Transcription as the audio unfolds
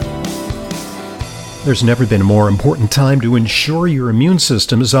There's never been a more important time to ensure your immune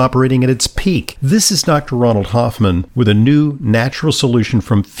system is operating at its peak. This is Dr. Ronald Hoffman with a new natural solution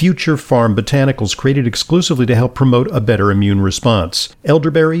from Future Farm Botanicals created exclusively to help promote a better immune response.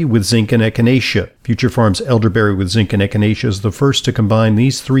 Elderberry with zinc and echinacea. Future Farm's elderberry with zinc and echinacea is the first to combine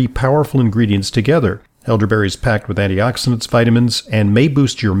these three powerful ingredients together. Elderberry is packed with antioxidants, vitamins, and may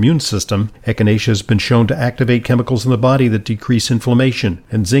boost your immune system. Echinacea has been shown to activate chemicals in the body that decrease inflammation,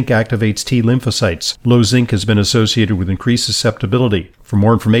 and zinc activates T lymphocytes. Low zinc has been associated with increased susceptibility. For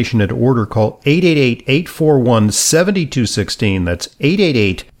more information and to order, call 888-841-7216. That's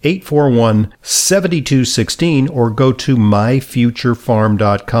 888-841-7216, or go to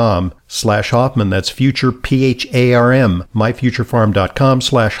myfuturefarm.com/Hoffman. That's future, P-H-A-R-M,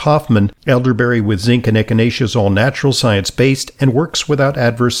 myfuturefarm.com/Hoffman. Elderberry with zinc and echinacea is all natural, science-based, and works without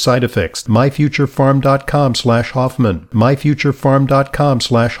adverse side effects. myfuturefarm.com/Hoffman.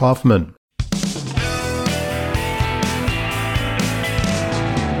 myfuturefarm.com/Hoffman.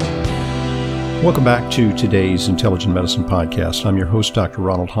 Welcome back to today's Intelligent Medicine Podcast. I'm your host, Dr.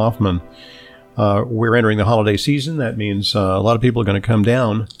 Ronald Hoffman. We're entering the holiday season. That means a lot of people are going to come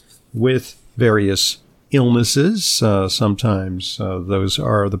down with various illnesses. Sometimes those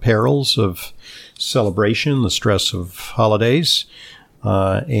are the perils of celebration, the stress of holidays,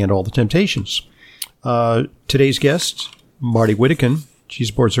 and all the temptations. Today's guest, Marty Whittakin.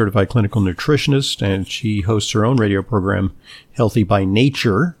 She's a board-certified clinical nutritionist, and she hosts her own radio program, Healthy by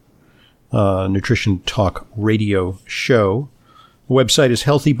Nature, nutrition talk radio show. The website is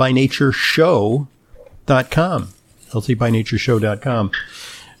healthybynatureshow.com. healthybynatureshow.com.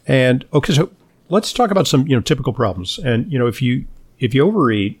 And okay, so let's talk about some, typical problems. And, if you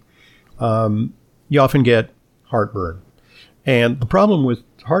overeat, you often get heartburn. And the problem with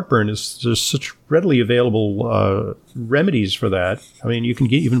heartburn is there's such readily available remedies for that. I mean, you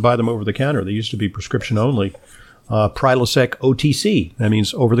can even buy them over the counter. They used to be prescription only. Prilosec OTC, that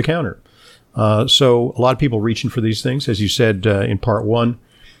means over the counter. So a lot of people reaching for these things. As you said in part one,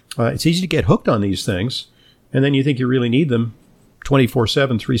 it's easy to get hooked on these things, and then you think you really need them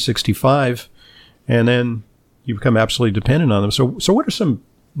 24/7, 365, and then you become absolutely dependent on them. So what are some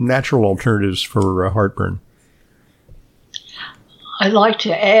natural alternatives for heartburn? I'd like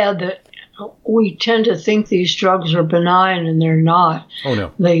to add that we tend to think these drugs are benign, and they're not. Oh,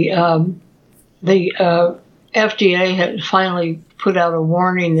 no. The FDA had finally put out a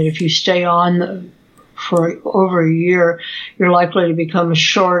warning that if you stay on for over a year, you're likely to become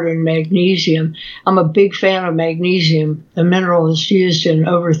short in magnesium. I'm a big fan of magnesium. The mineral is used in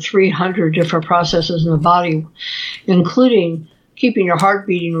over 300 different processes in the body, including keeping your heart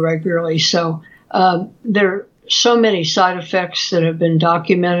beating regularly. So there are so many side effects that have been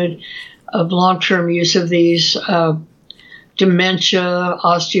documented of long-term use of these, dementia,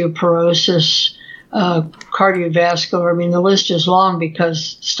 osteoporosis, cardiovascular. I mean, the list is long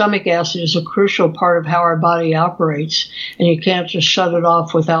because stomach acid is a crucial part of how our body operates, and you can't just shut it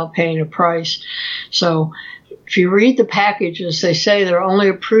off without paying a price. So if you read the packages, they say they're only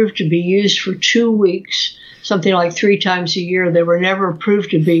approved to be used for 2 weeks, something like 3 times a year. They were never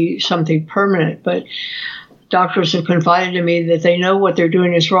approved to be something permanent, but doctors have confided to me that they know what they're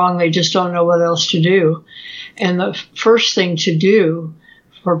doing is wrong. They just don't know what else to do. And the first thing to do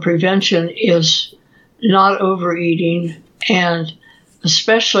for prevention is not overeating, and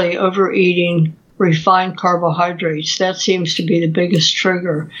especially overeating refined carbohydrates. That seems to be the biggest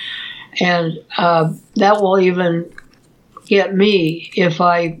trigger. And that will even get me if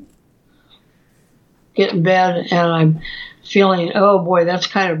I get in bed and I'm feeling, oh boy, that's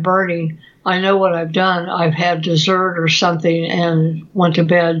kind of burning. I know what I've done. I've had dessert or something and went to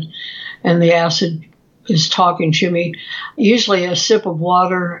bed, and the acid is talking to me. Usually a sip of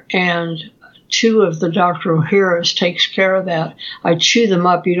water and 2 of the Dr. O'Hara's takes care of that. I chew them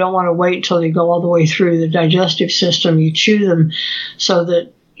up. You don't want to wait until they go all the way through the digestive system. You chew them so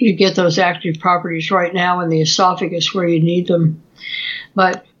that you get those active properties right now in the esophagus where you need them.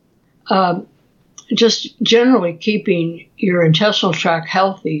 But just generally keeping your intestinal tract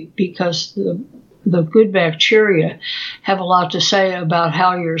healthy, because the good bacteria have a lot to say about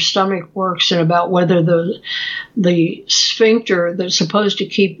how your stomach works and about whether the sphincter that's supposed to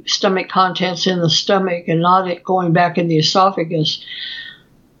keep stomach contents in the stomach and not it going back in the esophagus,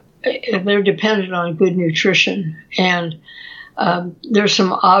 they're dependent on good nutrition. And there's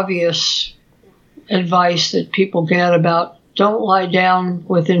some obvious advice that people get about don't lie down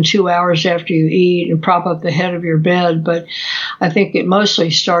within 2 hours after you eat and prop up the head of your bed. But I think it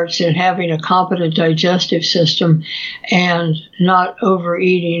mostly starts in having a competent digestive system and not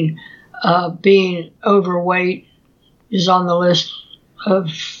overeating. Being overweight is on the list of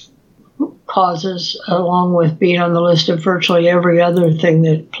causes, along with being on the list of virtually every other thing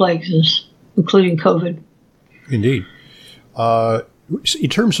that plagues us, including COVID. Indeed. In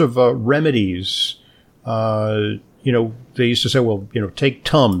terms of remedies, they used to say, well, take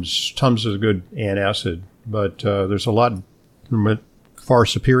Tums. Tums is a good antacid, but there's a lot far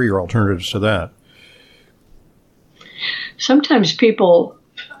superior alternatives to that. Sometimes people,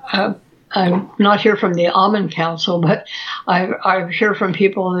 I'm not here from the Almond Council, but I hear from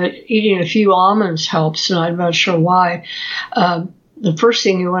people that eating a few almonds helps, and I'm not sure why. The first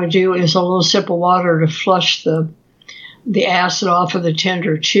thing you want to do is a little sip of water to flush the acid off of the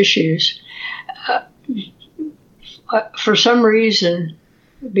tender tissues. For some reason,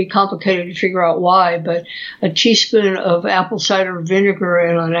 it'd be complicated to figure out why, but a teaspoon of apple cider vinegar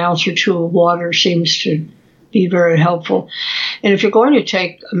and an ounce or two of water seems to be very helpful. And if you're going to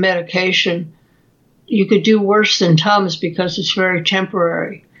take a medication, you could do worse than Tums because it's very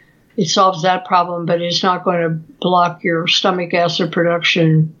temporary. It solves that problem, but it's not going to block your stomach acid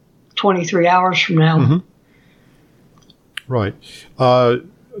production 23 hours from now. Mm-hmm. Right.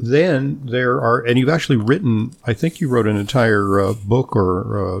 Then there are, and you've actually written, I think you wrote an entire book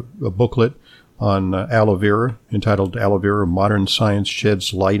or a booklet on aloe vera entitled Aloe Vera, Modern Science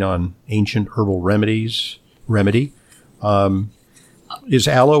Sheds Light on Ancient Herbal Remedy. Is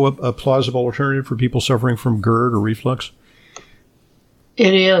aloe a plausible alternative for people suffering from GERD or reflux?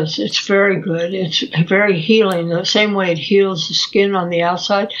 It is. It's very good. It's very healing. The same way it heals the skin on the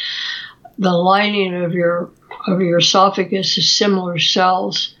outside, the lining of your esophagus is similar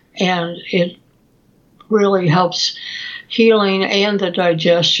cells, and it really helps healing and the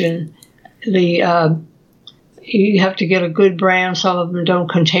digestion. You have to get a good brand. Some of them don't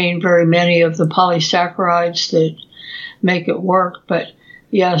contain very many of the polysaccharides that make it work, but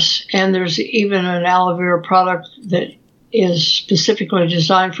yes, and there's even an aloe vera product that is specifically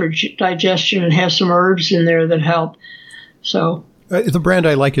designed for digestion and has some herbs in there that help. So the brand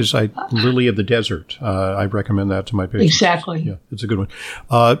I like is Lily of the Desert. I recommend that to my patients. Exactly. Yeah, it's a good one.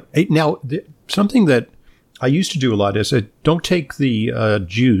 Now, something that I used to do a lot is don't take the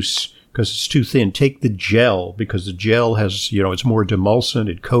juice because it's too thin. Take the gel because the gel has, it's more demulcent.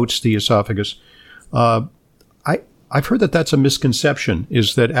 It coats the esophagus. I've heard that that's a misconception,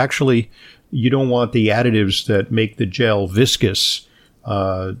 is that actually you don't want the additives that make the gel viscous.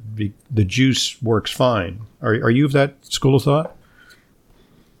 The juice works fine. Are you of that school of thought?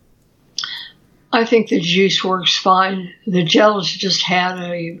 I think the juice works fine. The gel has just had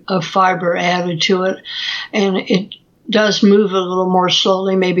a fiber added to it, and it does move a little more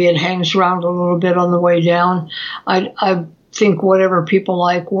slowly. Maybe it hangs around a little bit on the way down. I think whatever people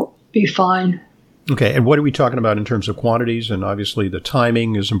like will be fine. Okay, and what are we talking about in terms of quantities? And obviously the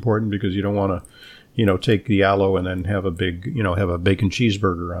timing is important because you don't want to, take the aloe and then have a big, have a bacon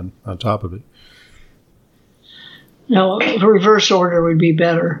cheeseburger on top of it. No, reverse order would be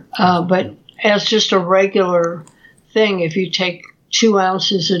better. But as just a regular thing, if you take 2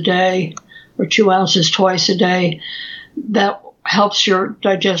 ounces a day or 2 ounces twice a day, that helps your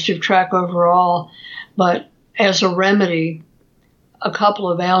digestive tract overall. But as a remedy, a couple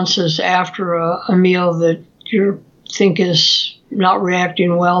of ounces after a meal that you think is not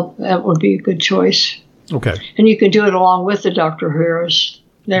reacting well, that would be a good choice. Okay. And you can do it along with the Dr. Harris.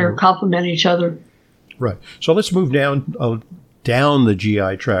 They complement each other. Right. So let's move down the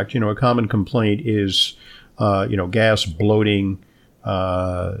GI tract. A common complaint is, gas, bloating,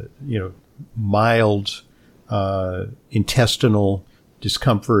 mild intestinal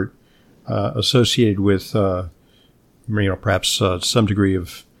discomfort associated with perhaps some degree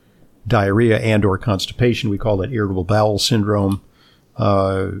of diarrhea and or constipation. We call that irritable bowel syndrome.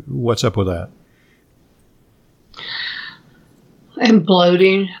 What's up with that? And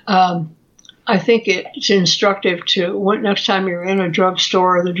bloating. I think it's instructive to, next time you're in a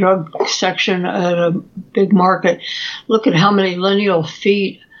drugstore or the drug section at a big market, look at how many lineal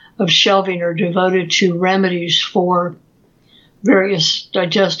feet of shelving are devoted to remedies for various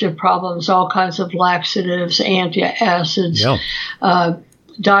digestive problems, all kinds of laxatives, antacids,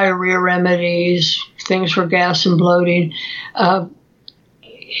 diarrhea remedies, things for gas and bloating.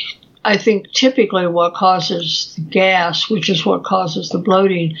 I think typically what causes the gas, which is what causes the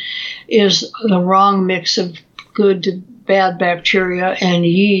bloating, is the wrong mix of good to bad bacteria and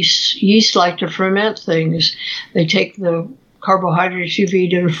yeast. Yeast like to ferment things. They take the carbohydrates you've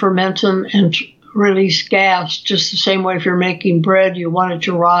eaten and ferment them and release gas, just the same way if you're making bread, you want it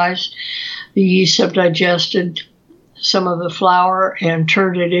to rise. The yeast have digested some of the flour and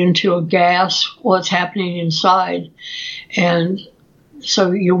turned it into a gas, what's happening inside. And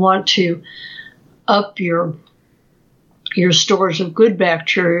so you want to up your your stores of good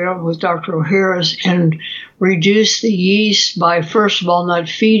bacteria with Dr. O'Hara's and reduce the yeast by, first of all, not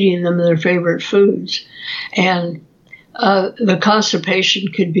feeding them their favorite foods. And the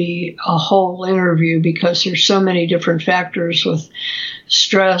constipation could be a whole interview because there's so many different factors with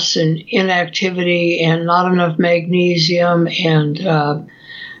stress and inactivity and not enough magnesium and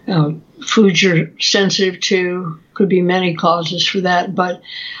foods you're sensitive to. Could be many causes for that. But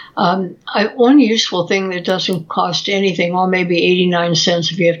one useful thing that doesn't cost anything, well, maybe 89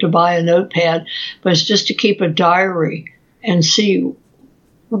 cents if you have to buy a notepad, but it's just to keep a diary and see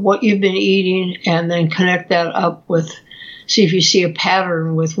what you've been eating and then connect that up with, see if you see a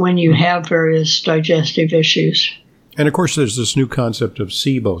pattern with when you have various digestive issues. And of course, there's this new concept of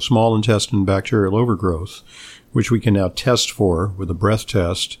SIBO, small intestine bacterial overgrowth, which we can now test for with a breath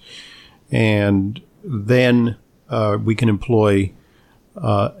test. And then we can employ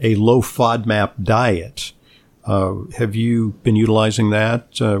a low FODMAP diet. Have you been utilizing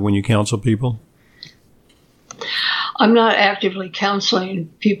that when you counsel people? I'm not actively counseling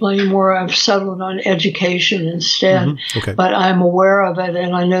people anymore. I've settled on education instead. Mm-hmm. Okay. But I'm aware of it,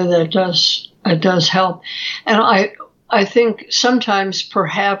 and I know that it does help. And I think sometimes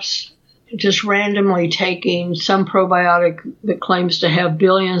perhaps just randomly taking some probiotic that claims to have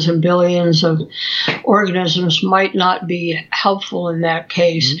billions and billions of organisms might not be helpful in that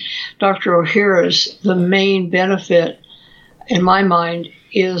case. Mm-hmm. Dr. O'Hara's, the main benefit, in my mind,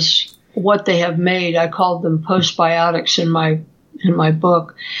 is what they have made. I called them postbiotics in my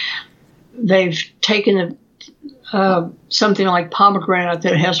book. They've taken something like pomegranate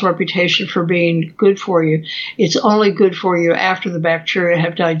that has a reputation for being good for you. It's only good for you after the bacteria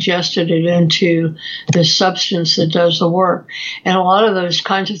have digested it into the substance that does the work. And a lot of those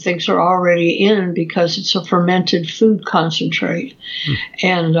kinds of things are already in because it's a fermented food concentrate.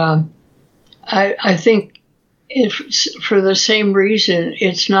 And I think for the same reason,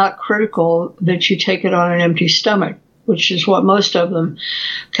 it's not critical that you take it on an empty stomach, which is what most of them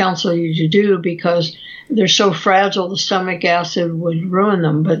counsel you to do because they're so fragile, the stomach acid would ruin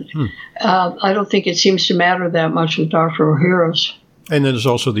them. But I don't think it seems to matter that much with Dr. O'Hara's. And then there's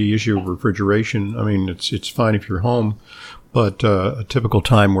also the issue of refrigeration. I mean, it's fine if you're home, but a typical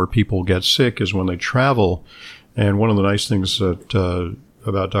time where people get sick is when they travel. And one of the nice things that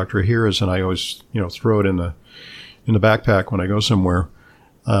about Dr. O'Hara's, and I always throw it in the backpack when I go somewhere,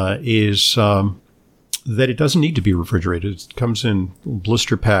 is that it doesn't need to be refrigerated. It comes in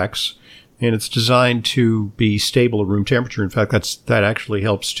blister packs. And it's designed to be stable at room temperature. In fact, that actually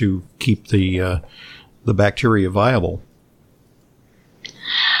helps to keep the bacteria viable.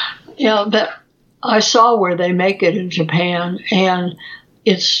 Yeah, I saw where they make it in Japan, and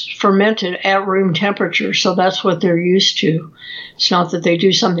it's fermented at room temperature, so that's what they're used to. It's not that they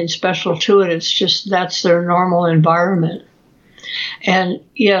do something special to it. It's just that's their normal environment. And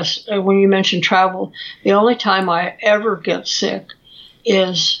yes, when you mention travel, the only time I ever get sick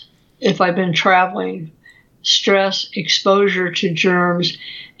is if I've been traveling. Stress, exposure to germs,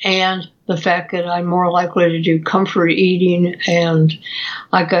 and the fact that I'm more likely to do comfort eating, and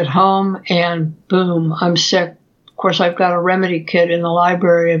I get home and boom, I'm sick. Of course, I've got a remedy kit in the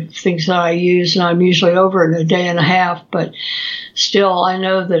library of things that I use, and I'm usually over in a day and a half, but still I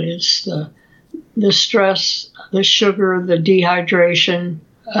know that it's the stress, the sugar, the dehydration,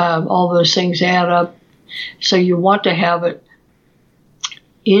 all those things add up. So you want to have it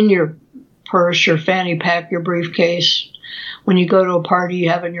in your purse, your fanny pack, your briefcase. When you go to a party, you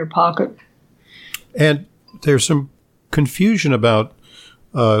have it in your pocket. And there's some confusion about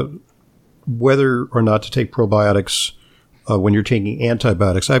whether or not to take probiotics when you're taking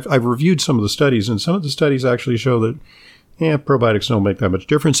antibiotics. I've reviewed some of the studies, and some of the studies actually show that probiotics don't make that much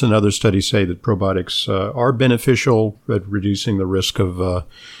difference, and other studies say that probiotics are beneficial at reducing the risk of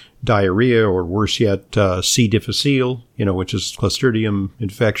diarrhea, or worse yet, C. difficile, which is Clostridium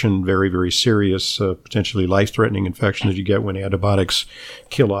infection, very, very serious, potentially life-threatening infection that you get when antibiotics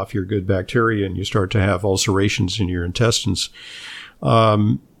kill off your good bacteria and you start to have ulcerations in your intestines.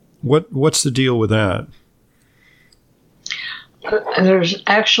 What's the deal with that? There's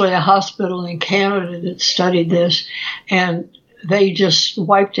actually a hospital in Canada that studied this, and they just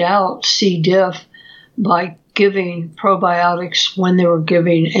wiped out C. diff by giving probiotics when they were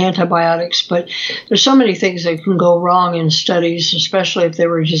giving antibiotics. But there's so many things that can go wrong in studies, especially if they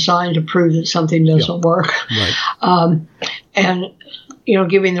were designed to prove that something doesn't work. Right. And,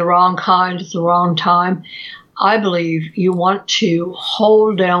 giving the wrong kind at the wrong time. I believe you want to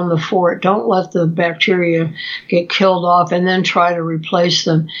hold down the fort. Don't let the bacteria get killed off and then try to replace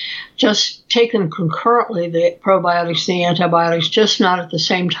them. Just take them concurrently, the probiotics, the antibiotics, just not at the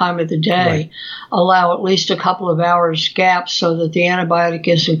same time of the day. Right. Allow at least a couple of hours gap so that the antibiotic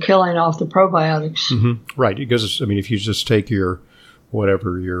isn't killing off the probiotics. Mm-hmm. Right. Because, I mean, if you just take your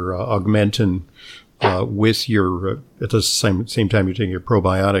Augmentin with your, at the same time you're taking your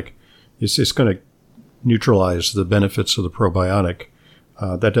probiotic, it's going to neutralize the benefits of the probiotic.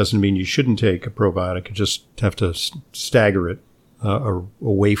 That doesn't mean you shouldn't take a probiotic. You just have to stagger it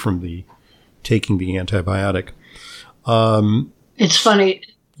away from taking the antibiotic. It's funny.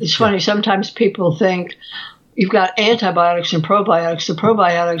 It's funny. Sometimes people think you've got antibiotics and probiotics. The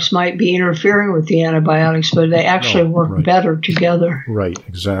probiotics might be interfering with the antibiotics, but they actually work better together. Right.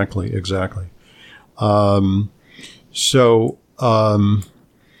 Exactly.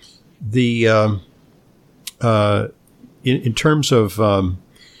 In terms of,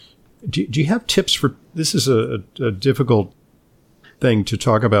 do you have tips for, this is a difficult thing to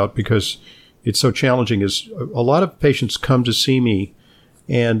talk about because it's so challenging, is a lot of patients come to see me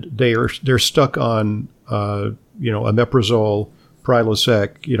and they're stuck on, omeprazole,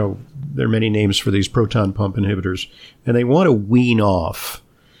 Prilosec, there are many names for these proton pump inhibitors, and they want to wean off.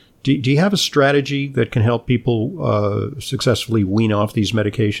 Do you have a strategy that can help people successfully wean off these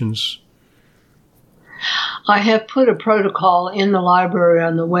medications? I have put a protocol in the library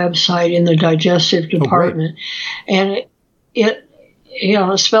on the website in the digestive department, and it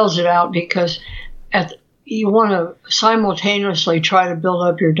spells it out because you want to simultaneously try to build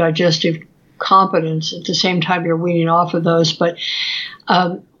up your digestive competence at the same time you're weaning off of those. But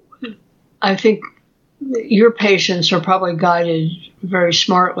I think your patients are probably guided very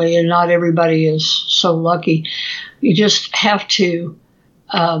smartly, and not everybody is so lucky. You just have to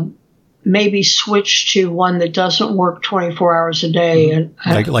maybe switch to one that doesn't work 24 hours a day, and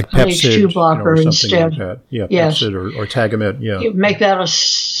like Pepsid, H2 blocker or instead. Like that. Yeah, yes. Pepsid or Tagamet. Yeah, you make that a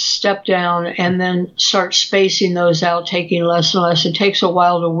step down, and then start spacing those out, taking less and less. It takes a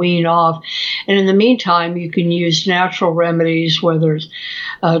while to wean off, and in the meantime, you can use natural remedies, whether it's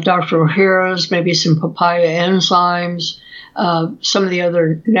Dr. O'Hara's, maybe some papaya enzymes, some of the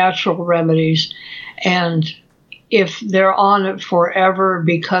other natural remedies, and if they're on it forever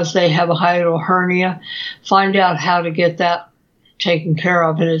because they have a hiatal hernia, find out how to get that taken care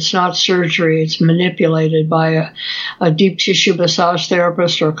of. And it's not surgery. It's manipulated by a deep tissue massage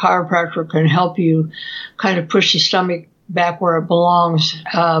therapist or a chiropractor can help you kind of push the stomach back where it belongs,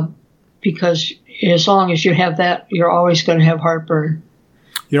 because as long as you have that, you're always going to have heartburn.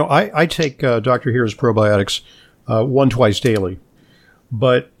 I take Dr. Here's probiotics twice daily.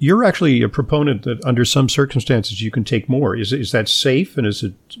 But you're actually a proponent that under some circumstances you can take more. Is that safe, and is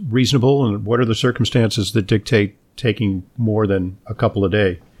it reasonable? And what are the circumstances that dictate taking more than a couple a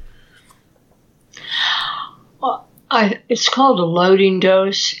day? Well, it's called a loading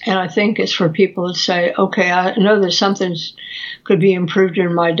dose, and I think it's for people that say, okay, I know that something could be improved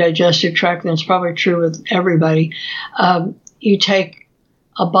in my digestive tract, and it's probably true with everybody. You take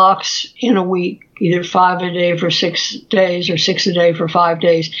a box in a week, either 5 a day for 6 days or 6 a day for 5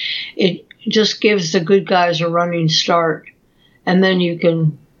 days. It just gives the good guys a running start. And then you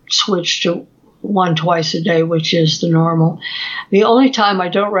can switch to 1 twice a day, which is the normal. The only time I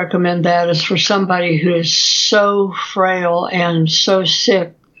don't recommend that is for somebody who is so frail and so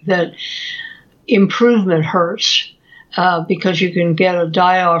sick that improvement hurts, because you can get a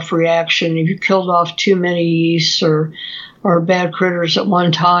die-off reaction if you killed off too many yeasts or bad critters at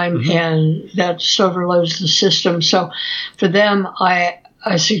one time, mm-hmm. and that just overloads the system. So for them, I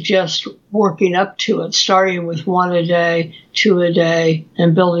suggest working up to it, starting with 1 a day, 2 a day,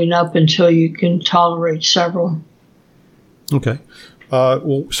 and building up until you can tolerate several. Okay.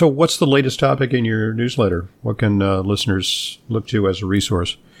 So what's the latest topic in your newsletter? What can listeners look to as a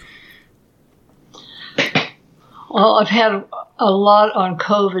resource? Well, I've had a lot on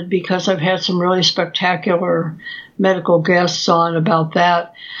COVID because I've had some really spectacular medical guests on about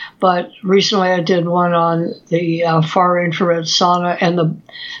that. But recently I did one on the far infrared sauna, and the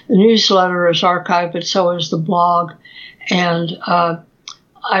newsletter is archived, but so is the blog. And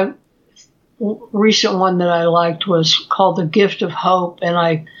recent one that I liked was called The Gift of Hope, and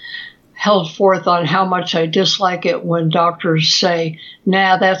I held forth on how much I dislike it when doctors say,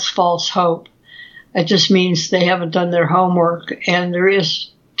 nah, that's false hope. It just means they haven't done their homework, and there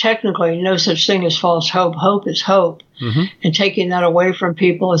is technically no such thing as false hope. Hope is hope, mm-hmm. and taking that away from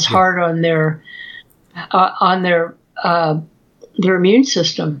people is hard on their their immune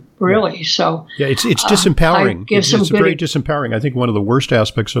system, really. Yeah. So yeah, it's disempowering. It's very disempowering. I think one of the worst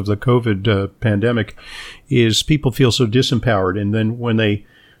aspects of the COVID pandemic is people feel so disempowered, and then when they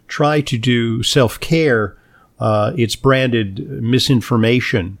try to do self-care, it's branded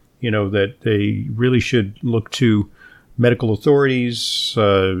misinformation. That they really should look to medical authorities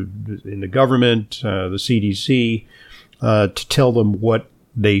in the government, the CDC, to tell them what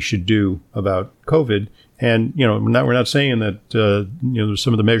they should do about COVID. And, we're not saying that,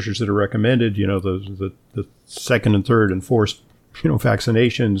 some of the measures that are recommended, the second and third and fourth,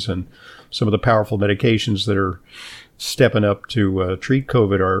 vaccinations and some of the powerful medications that are stepping up to treat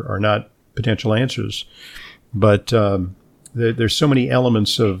COVID are not potential answers. But there's so many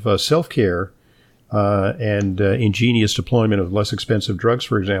elements of self-care and ingenious deployment of less expensive drugs,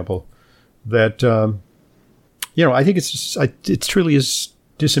 for example, that, I think it truly is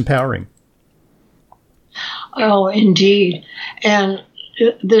disempowering. Oh, indeed. And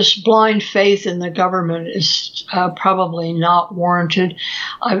this blind faith in the government is probably not warranted.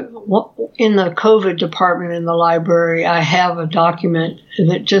 In the COVID department in the library, I have a document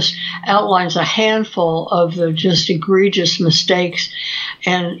that just outlines a handful of the just egregious mistakes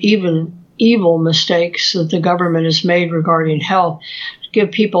and even evil mistakes that the government has made regarding health. Give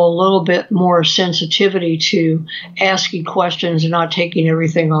people a little bit more sensitivity to asking questions and not taking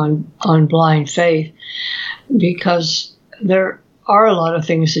everything on blind faith, because there are a lot of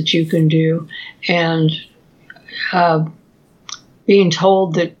things that you can do, and being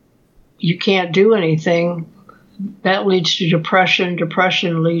told that you can't do anything, that leads to depression.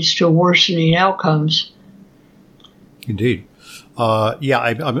 Depression leads to worsening outcomes. Indeed.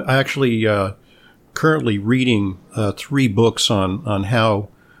 I'm actually currently reading 3 books on how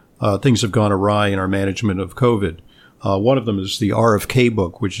things have gone awry in our management of COVID. One of them is the RFK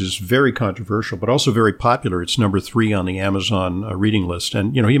book, which is very controversial, but also very popular. It's number 3 on the Amazon reading list.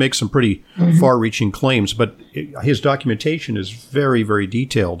 And, he makes some pretty far-reaching claims, but his documentation is very, very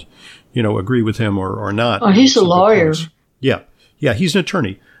detailed. Agree with him or not. Oh, he's a lawyer. Yeah. Yeah, he's an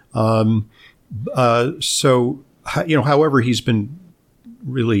attorney. However, he's been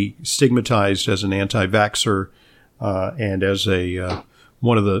really stigmatized as an anti-vaxxer and as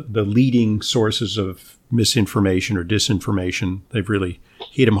one of the leading sources of misinformation or disinformation. They've really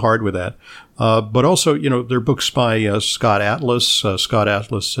hit him hard with that. But also, there are books by Scott Atlas. Scott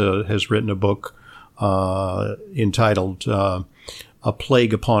Atlas has written a book entitled A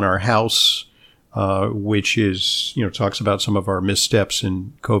Plague Upon Our House, which is, talks about some of our missteps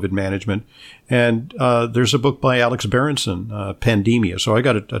in COVID management. And there's a book by Alex Berenson, Pandemia. So I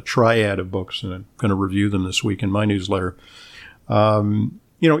got a triad of books, and I'm going to review them this week in my newsletter.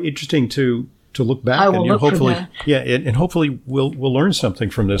 Interesting to look back, and hopefully, and hopefully we'll learn something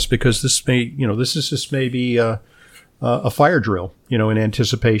from this, because this may be a fire drill, in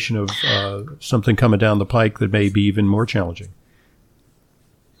anticipation of something coming down the pike that may be even more challenging.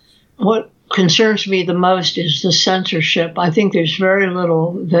 What concerns me the most is the censorship. I think there's very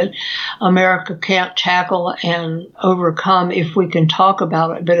little that America can't tackle and overcome if we can talk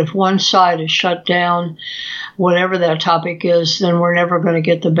about it. But if one side is shut down, whatever that topic is, then we're never going to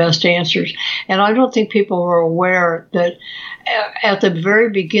get the best answers. And I don't think people were aware that at the very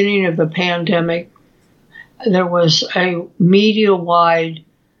beginning of the pandemic, there was a media-wide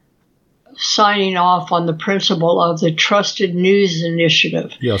signing off on the principle of the Trusted News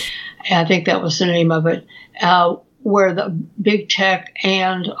Initiative. Yes. I think that was the name of it, where the big tech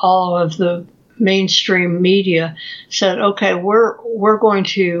and all of the mainstream media said, okay, we're going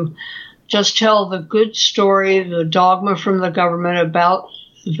to just tell the good story, the dogma from the government about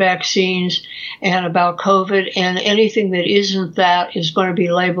vaccines and about COVID, and anything that isn't that is going to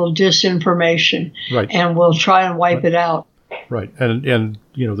be labeled disinformation. Right. And we'll try and wipe it out. Right. And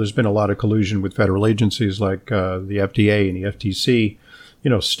there's been a lot of collusion with federal agencies like the FDA and the FTC,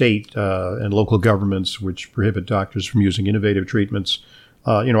 state and local governments, which prohibit doctors from using innovative treatments.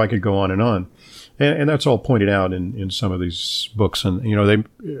 I could go on and on. And that's all pointed out in some of these books. And, they,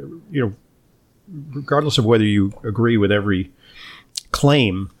 regardless of whether you agree with every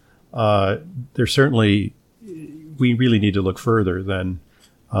claim, there's certainly, we really need to look further than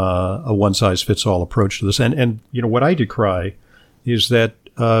a one-size-fits-all approach to this. And what I decry is that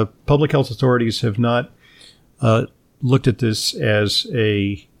public health authorities have not looked at this as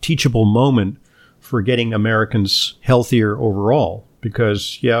a teachable moment for getting Americans healthier overall.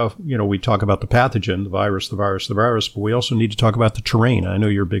 Because, we talk about the pathogen, the virus, but we also need to talk about the terrain. I know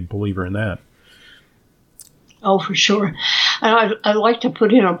you're a big believer in that. Oh, for sure. And I'd like to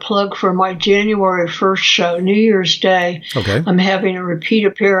put in a plug for my January 1st show, New Year's Day. Okay. I'm having a repeat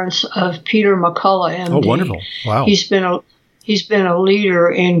appearance of Peter McCullough, MD. Oh, wonderful. Wow. He's been He's been a leader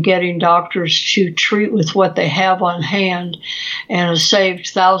in getting doctors to treat with what they have on hand, and has saved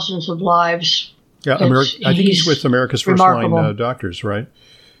thousands of lives. Yeah, I think he's with America's First Line Doctors, right?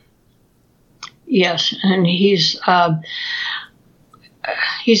 Yes, and he's the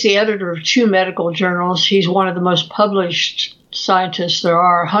editor of 2 medical journals. He's one of the most published scientists there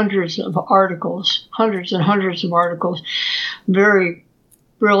are. Hundreds and hundreds of articles. Very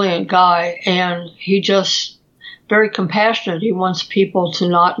brilliant guy, and he just very compassionate. He wants people to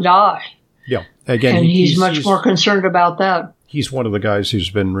not die. Yeah, again, and he's much more concerned about that. He's one of the guys who's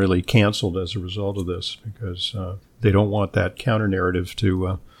been really canceled as a result of this, because they don't want that counter narrative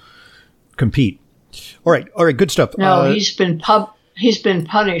to compete. All right, good stuff. No, he's been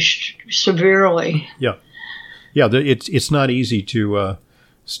punished severely. Yeah. It's not easy to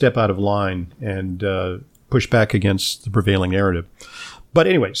step out of line and push back against the prevailing narrative. But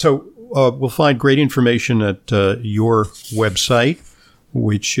anyway, so we'll find great information at your website,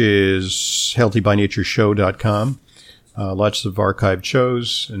 which is healthybynatureshow.com. Lots of archived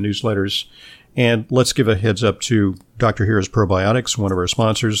shows and newsletters. And let's give a heads up to Dr. Hero's Probiotics, one of our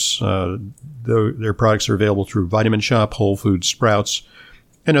sponsors. Their products are available through Vitamin Shop, Whole Foods, Sprouts,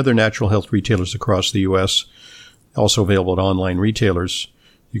 and other natural health retailers across the U.S., also available at online retailers.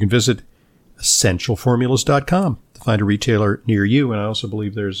 You can visit essentialformulas.com to find a retailer near you. And I also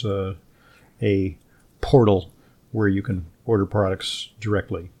believe there's a portal where you can order products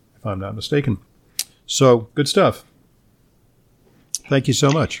directly, if I'm not mistaken. So, good stuff. Thank you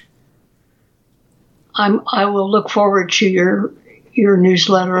so much. I will look forward to your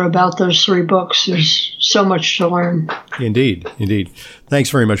newsletter about those 3 books. There's so much to learn. Indeed. Thanks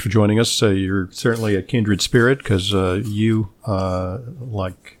very much for joining us. You're certainly a kindred spirit, because you,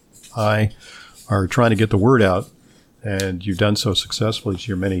 like I, are trying to get the word out, and you've done so successfully to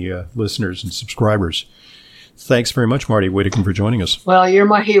your many listeners and subscribers. Thanks very much, Marty Whittakin, for joining us. Well, you're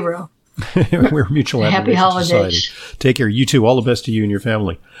my hero. We're a mutual Happy holidays. Society. Take care. You too. All the best to you and your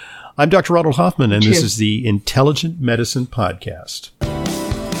family. I'm Dr. Ronald Hoffman, and this is the Intelligent Medicine Podcast.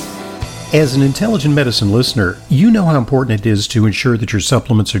 As an Intelligent Medicine listener, you know how important it is to ensure that your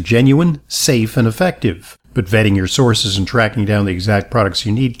supplements are genuine, safe, and effective. But vetting your sources and tracking down the exact products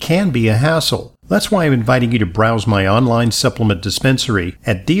you need can be a hassle. That's why I'm inviting you to browse my online supplement dispensary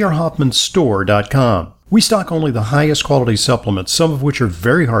at drhoffmanstore.com. We stock only the highest quality supplements, some of which are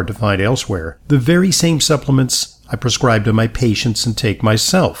very hard to find elsewhere. The very same supplements I prescribe to my patients and take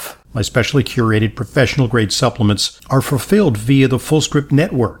myself. My specially curated professional-grade supplements are fulfilled via the FullScript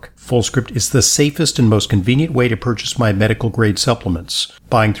network. FullScript is the safest and most convenient way to purchase my medical-grade supplements.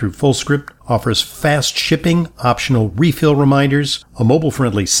 Buying through FullScript offers fast shipping, optional refill reminders, a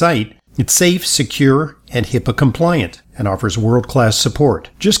mobile-friendly site. It's safe, secure, and HIPAA-compliant, and offers world-class support.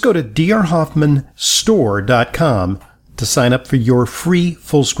 Just go to drhoffmanstore.com to sign up for your free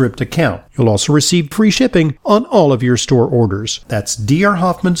FullScript account. You'll also receive free shipping on all of your store orders. That's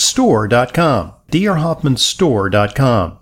drhoffmanstore.com. drhoffmanstore.com.